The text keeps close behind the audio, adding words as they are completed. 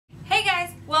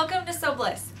Welcome to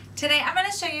Sewbliss. Today I'm going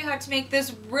to show you how to make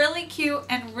this really cute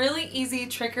and really easy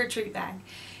trick-or-treat bag.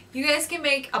 You guys can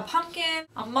make a pumpkin,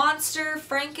 a monster,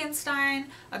 Frankenstein,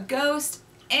 a ghost,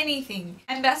 anything.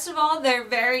 And best of all, they're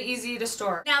very easy to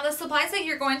store. Now the supplies that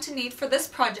you're going to need for this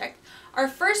project are,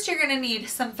 first you're going to need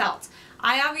some felt.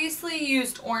 I obviously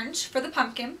used orange for the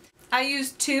pumpkin. I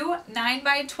used two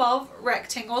 9x12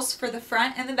 rectangles for the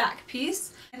front and the back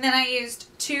piece. And then I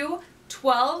used two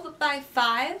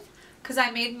 12x5 because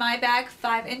I made my bag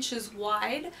 5 inches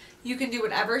wide. You can do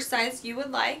whatever size you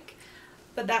would like,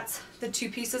 but that's the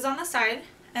two pieces on the side.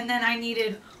 And then I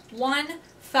needed one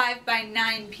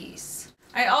 5x9 piece.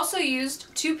 I also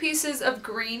used 2 pieces of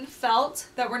green felt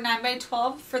that were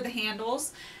 9x12 for the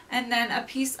handles, and then a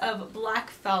piece of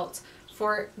black felt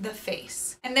for the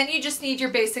face. And then you just need your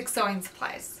basic sewing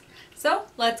supplies. So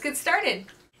let's get started.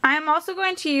 I am also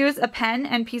going to use a pen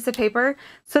and piece of paper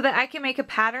so that I can make a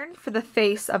pattern for the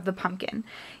face of the pumpkin.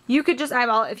 You could just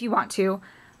eyeball it if you want to,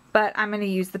 but I'm going to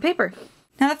use the paper.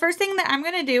 Now the first thing that I'm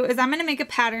going to do is I'm going to make a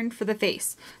pattern for the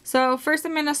face. So first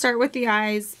I'm going to start with the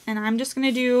eyes, and I'm just going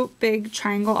to do big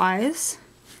triangle eyes.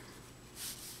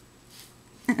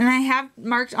 And I have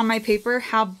marked on my paper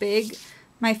how big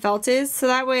my felt is, so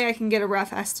that way I can get a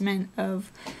rough estimate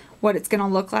of what it's going to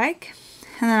look like.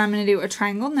 And then I'm going to do a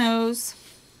triangle nose.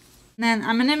 And then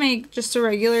I'm going to make just a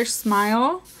regular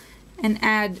smile and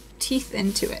add teeth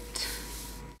into it.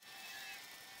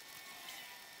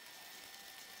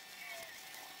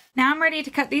 Now I'm ready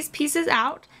to cut these pieces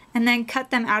out and then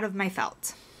cut them out of my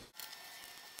felt.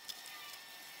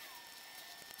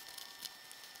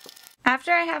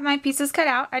 After I have my pieces cut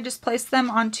out, I just place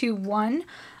them onto one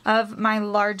of my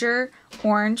larger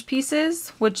orange pieces,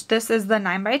 which this is the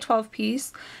 9x12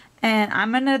 piece. And I'm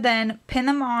going to then pin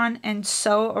them on and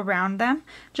sew around them.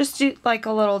 Just do like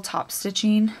a little top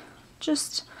stitching,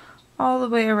 just all the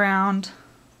way around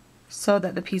so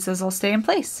that the pieces will stay in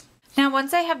place. Now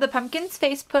once I have the pumpkin's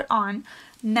face put on,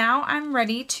 now I'm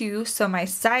ready to sew my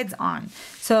sides on.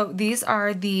 So these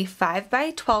are the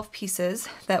 5x12 pieces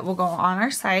that will go on our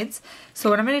sides.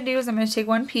 So what I'm going to do is I'm going to take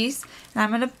one piece and I'm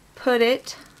going to put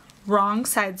it wrong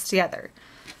sides together.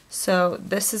 So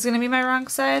this is going to be my wrong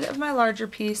side of my larger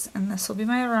piece, and this will be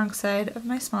my wrong side of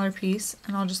my smaller piece,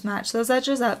 and I'll just match those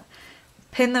edges up,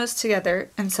 pin those together,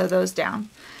 and sew those down.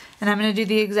 And I'm going to do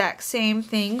the exact same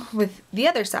thing with the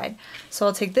other side. So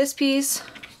I'll take this piece,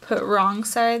 put wrong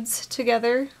sides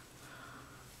together,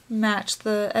 match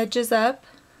the edges up,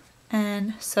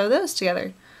 and sew those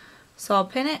together. So I'll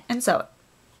pin it and sew it.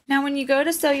 Now when you go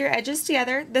to sew your edges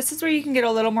together, this is where you can get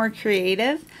a little more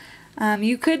creative.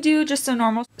 You could do just a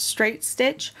normal straight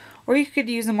stitch, or you could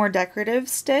use a more decorative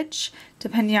stitch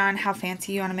depending on how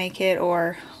fancy you want to make it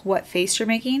or what face you're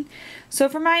making. So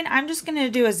for mine, I'm just going to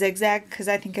do a zigzag because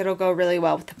I think it'll go really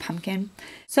well with the pumpkin.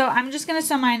 So I'm just going to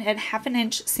sew mine at 1/2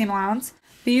 inch seam allowance,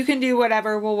 but you can do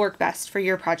whatever will work best for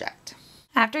your project.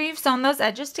 After you've sewn those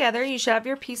edges together, you should have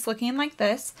your piece looking like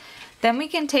this. Then we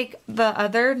can take the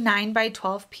other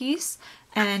 9x12 piece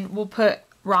and we'll put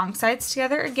wrong sides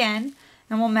together again.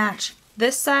 And we'll match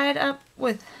this side up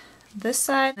with this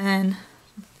side and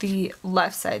the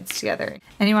left sides together.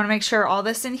 And you want to make sure all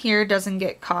this in here doesn't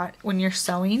get caught when you're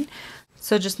sewing.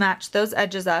 So just match those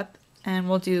edges up and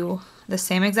we'll do the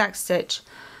same exact stitch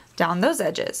down those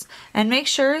edges. And make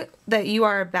sure that you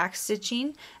are back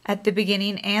stitching at the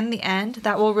beginning and the end.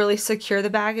 That will really secure the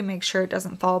bag and make sure it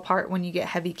doesn't fall apart when you get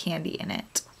heavy candy in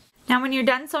it. Now when you're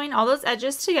done sewing all those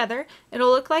edges together,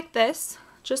 it'll look like this.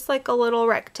 Just like a little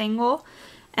rectangle.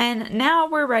 And now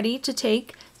we're ready to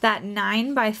take that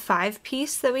 9x5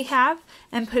 piece that we have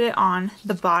and put it on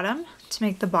the bottom to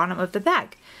make the bottom of the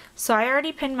bag. So I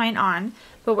already pinned mine on,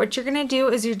 but what you're going to do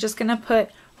is you're just going to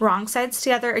put wrong sides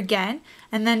together again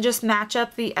and then just match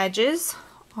up the edges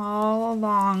all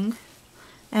along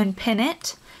and pin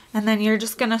it, and then you're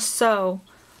just going to sew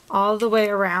all the way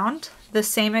around the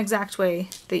same exact way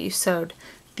that you sewed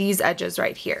these edges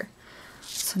right here.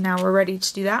 So now we're ready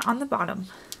to do that on the bottom.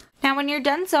 Now when you're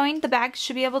done sewing, the bag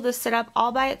should be able to sit up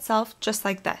all by itself just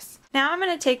like this. Now I'm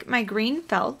going to take my green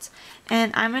felt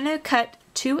and I'm going to cut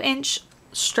 2-inch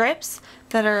strips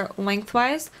that are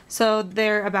lengthwise, so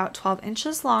they're about 12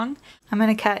 inches long. I'm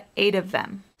going to cut 8 of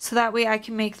them. So that way I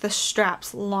can make the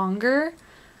straps longer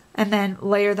and then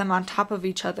layer them on top of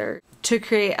each other to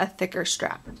create a thicker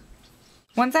strap.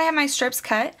 Once I have my strips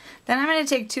cut, then I'm going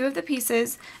to take 2 of the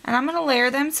pieces and I'm going to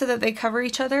layer them so that they cover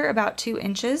each other about 2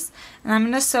 inches, and I'm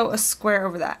going to sew a square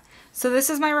over that. So this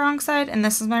is my wrong side and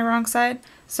this is my wrong side,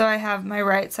 so I have my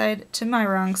right side to my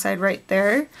wrong side right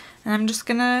there, and I'm just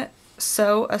going to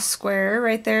sew a square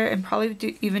right there and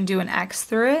probably even do an X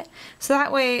through it, so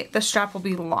that way the strap will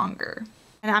be longer.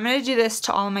 And I'm going to do this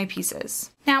to all of my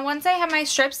pieces. Now once I have my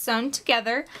strips sewn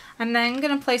together, I'm then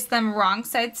going to place them wrong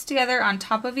sides together on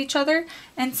top of each other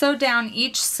and sew down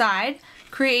each side,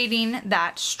 creating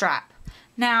that strap.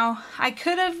 Now I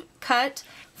could have cut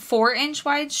 4-inch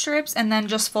wide strips and then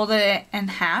just folded it in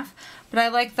half, but I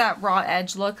like that raw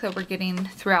edge look that we're getting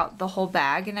throughout the whole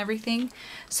bag and everything,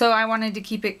 so I wanted to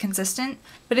keep it consistent.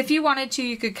 But if you wanted to,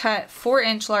 you could cut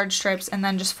 4-inch large strips and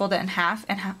then just fold it in half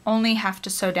and only have to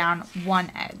sew down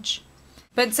one edge.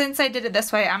 But since I did it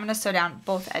this way, I'm going to sew down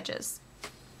both edges.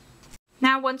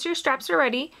 Now once your straps are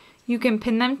ready, you can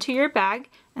pin them to your bag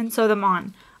and sew them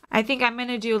on. I think I'm going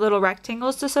to do little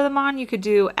rectangles to sew them on. You could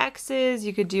do X's,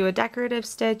 you could do a decorative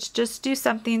stitch, just do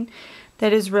something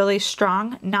that is really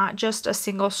strong, not just a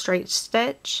single straight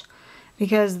stitch,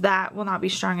 because that will not be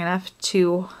strong enough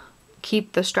to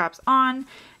keep the straps on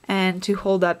and to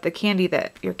hold up the candy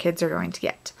that your kids are going to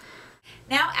get.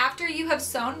 Now after you have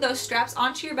sewn those straps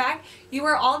onto your bag, you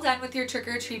are all done with your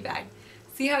trick-or-treat bag.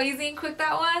 See how easy and quick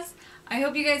that was? I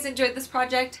hope you guys enjoyed this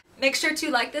project. Make sure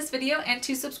to like this video and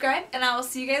to subscribe, and I will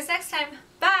see you guys next time.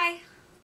 Bye!